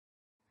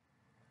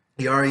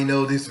You already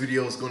know this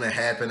video is going to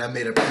happen. I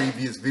made a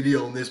previous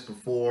video on this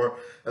before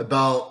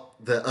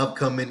about the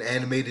upcoming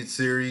animated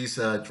series,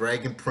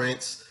 Dragon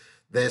Prince,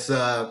 that's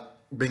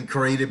been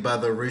created by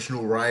the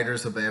original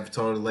writers of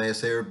Avatar: The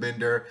Last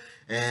Airbender.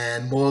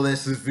 And more or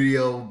less, this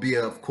video will be,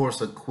 of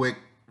course, a quick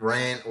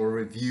rant or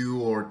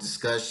review or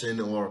discussion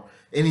or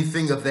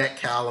anything of that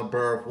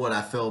caliber of what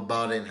I felt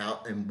about it and how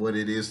and what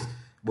it is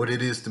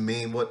to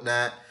me and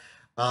whatnot.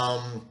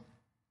 Um,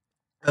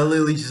 I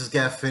literally just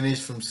got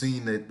finished from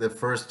seeing the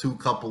first two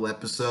couple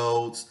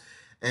episodes.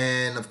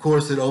 And of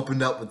course, it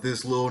opened up with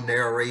this little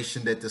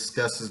narration that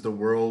discusses the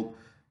world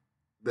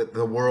of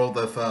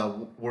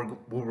what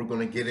we're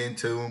going to get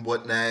into and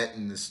whatnot,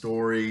 and the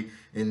story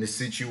and the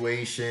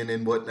situation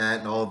and whatnot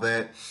and all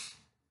that.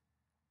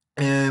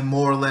 And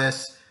more or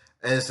less,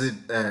 as it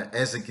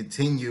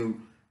continued,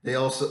 I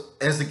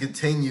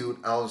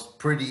was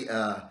pretty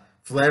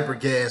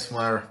flabbergasted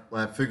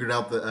when I figured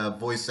out the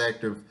voice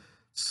actor of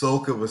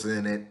Sokka was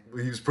in it.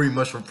 He was pretty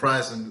much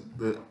reprising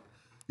the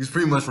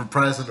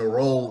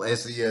role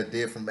as he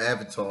did from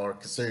Avatar,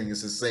 considering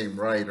it's the same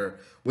writer,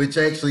 which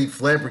actually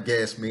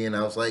flabbergasted me. And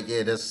I was like,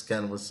 yeah, that's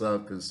kind of what's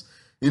up, because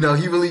he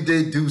really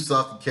did do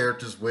Sokka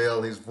characters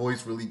well. His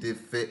voice really did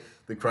fit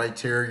the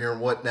criteria and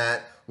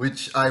whatnot.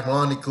 Which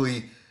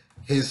ironically,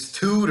 his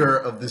tutor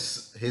of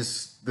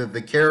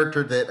the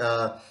character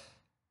that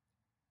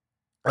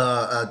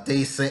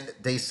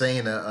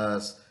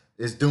Daysana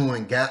is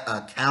doing,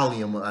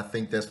 Callium, I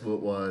think that's what it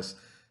was.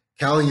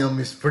 Callium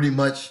is pretty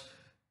much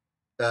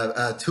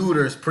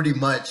tutor is pretty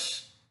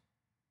much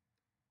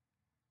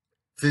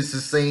fits the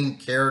same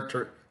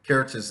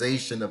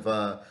characterization of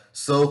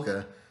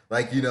Sokka.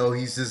 Like,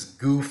 he's this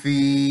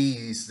goofy,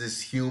 he's this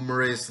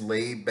humorous,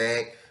 laid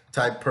back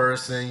type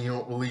person. You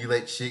don't really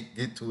let shit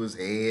get to his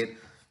head,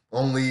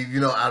 only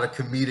out of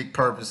comedic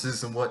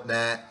purposes and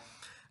whatnot.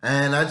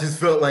 And I just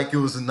felt like it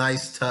was a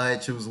nice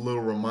touch. It was a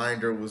little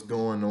reminder of what's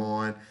going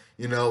on.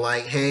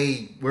 Like,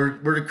 hey, we're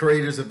the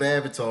creators of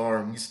Avatar,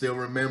 and we still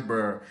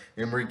remember,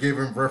 and we're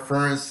giving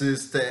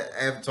references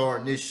to Avatar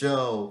in this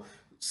show,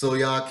 so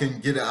y'all can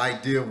get an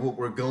idea of what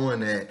we're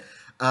going at.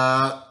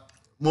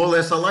 More or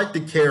less, I like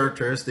the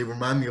characters. They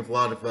remind me of a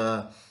lot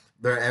of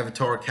their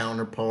Avatar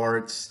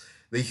counterparts.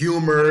 The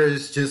humor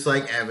is just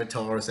like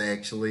Avatar's,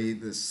 actually.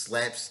 The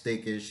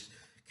slapstickish,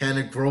 kind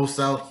of gross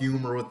out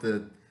humor with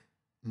the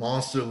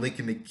monster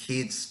licking the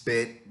kid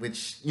spit,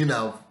 which,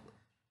 I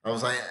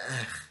was like,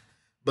 ugh.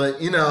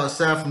 But,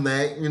 aside from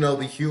that,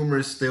 the humor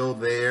is still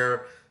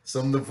there.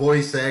 Some of the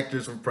voice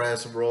actors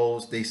reprising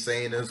roles. They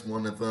saying is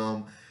one of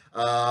them.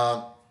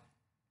 Uh,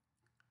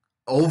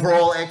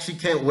 Overall, I actually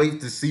can't wait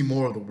to see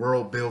more of the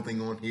world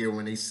building on here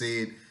when they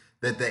said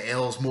that the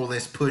elves more or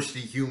less push the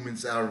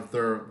humans out of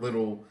their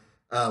little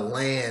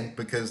land,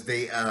 because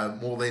they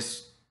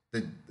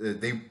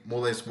they more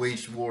or less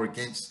waged war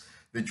against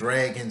the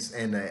dragons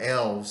and the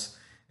elves,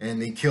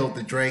 and they killed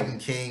the Dragon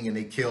King and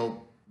they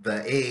killed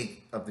the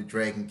egg of the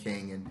Dragon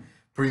King, and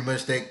pretty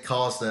much that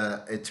caused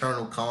a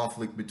eternal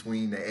conflict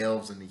between the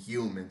elves and the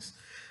humans.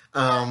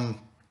 Um,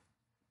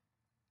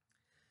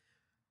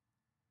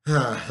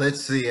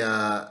 let's see.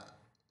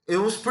 It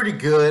was pretty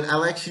good.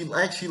 I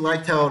actually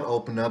liked how it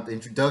opened up. The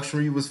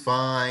introductory was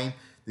fine.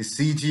 The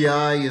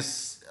CGI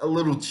is a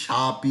little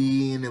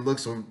choppy and it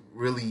looks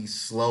really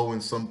slow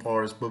in some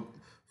parts, but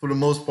for the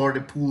most part,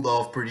 it pulled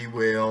off pretty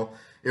well.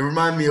 It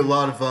reminded me a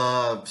lot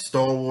of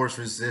Star Wars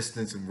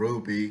Resistance and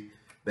Ruby,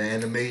 the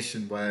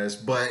animation wise,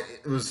 but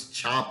it was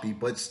choppy,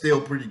 but still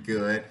pretty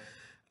good.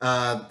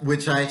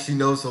 Which I actually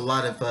notice a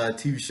lot of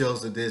TV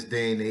shows of this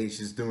day and age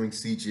is doing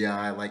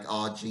CGI, like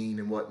Gene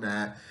and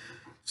whatnot.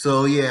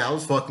 So yeah, I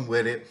was fucking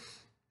with it.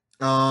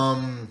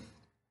 Um,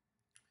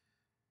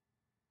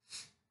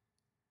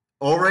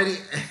 Already,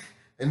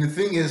 and the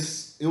thing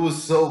is, it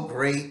was so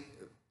great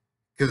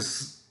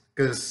because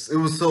it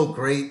was so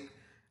great.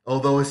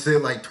 Although it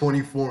said like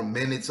 24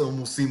 minutes,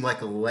 almost seemed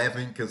like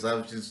 11, because I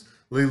was just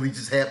literally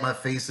just had my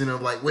face in it.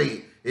 I'm like,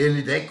 wait, it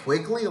ended that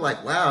quickly?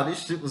 Like, wow,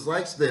 this shit was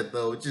like that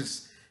though.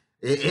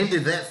 It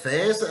ended that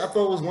fast. I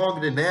thought it was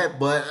longer than that,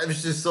 but I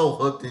was just so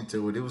hooked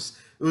into it. It was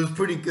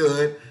pretty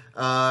good.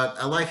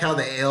 I like how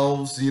the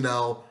elves,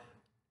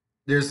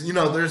 there's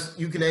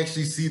you can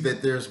actually see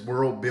that there's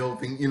world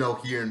building,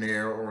 here and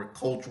there, or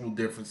cultural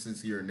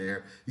differences here and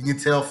there. You can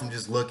tell from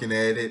just looking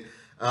at it.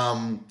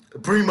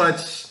 Pretty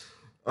much,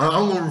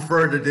 I'm gonna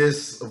refer to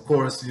this, of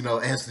course,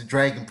 as the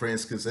Dragon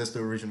Prince, because that's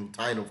the original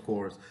title, of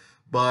course.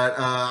 But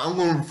I'm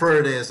gonna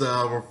refer to it as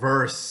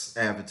reverse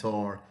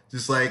Avatar,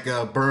 just like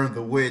Burn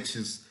the Witch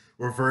is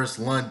reverse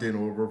London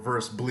or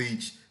reverse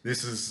Bleach.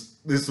 This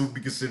will be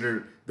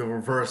considered the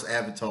reverse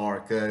Avatar,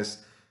 because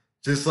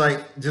just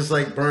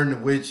like Burn the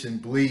Witch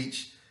and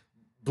Bleach,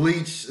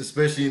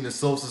 especially in the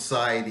Soul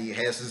Society,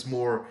 has this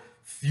more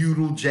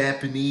feudal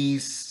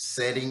Japanese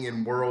setting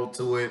and world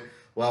to it,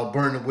 while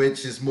Burn the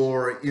Witch is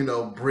more,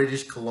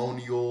 British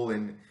colonial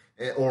and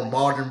or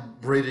modern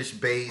British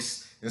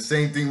base. And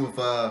same thing with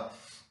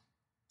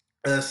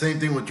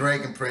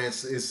Dragon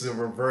Prince. It's a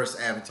reverse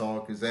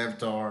Avatar, because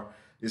Avatar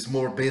is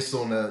more based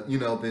on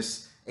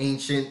this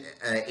ancient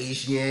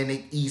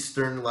Asiatic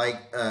Eastern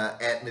like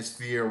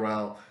atmosphere,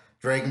 while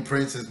Dragon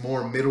Prince is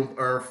more Middle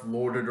Earth,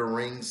 Lord of the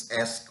Rings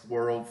esque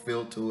world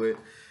feel to it.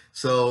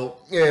 So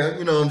yeah,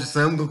 I'm just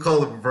saying I'm gonna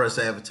call it Reverse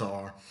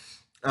Avatar.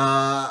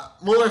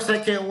 More or less, I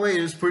can't wait.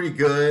 It's pretty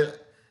good.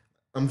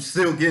 I'm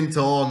still getting to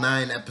all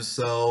 9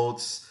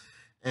 episodes,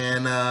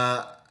 and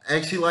I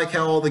actually like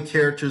how all the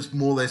characters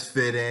more or less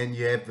fit in.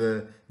 You have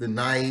the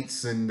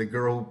knights and the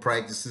girl who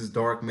practices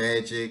dark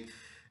magic,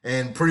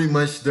 and pretty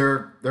much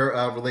their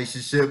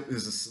relationship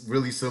is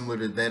really similar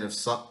to that of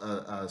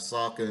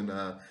Sokka and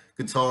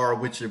Katara,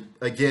 which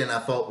again I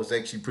thought was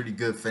actually pretty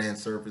good fan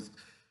service,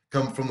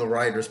 coming from the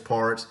writers'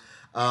 part.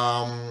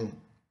 Um,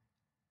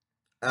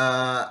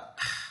 uh,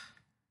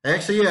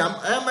 Actually, yeah,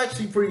 I'm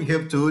actually pretty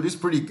hip to it. It's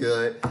pretty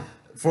good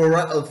for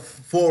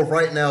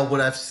right now.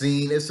 What I've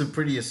seen, it's a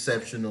pretty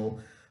exceptional.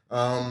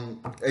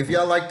 If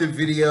y'all like the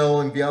video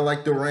and if y'all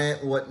like the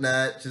rant and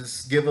whatnot,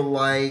 just give a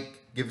like,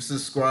 give a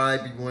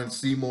subscribe. If you want to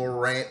see more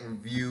rant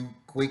review,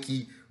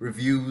 quickie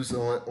reviews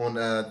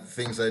on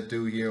things I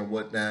do here and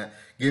whatnot.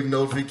 Give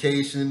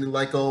notification.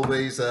 Like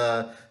always,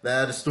 the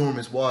Out of Storm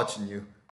is watching you.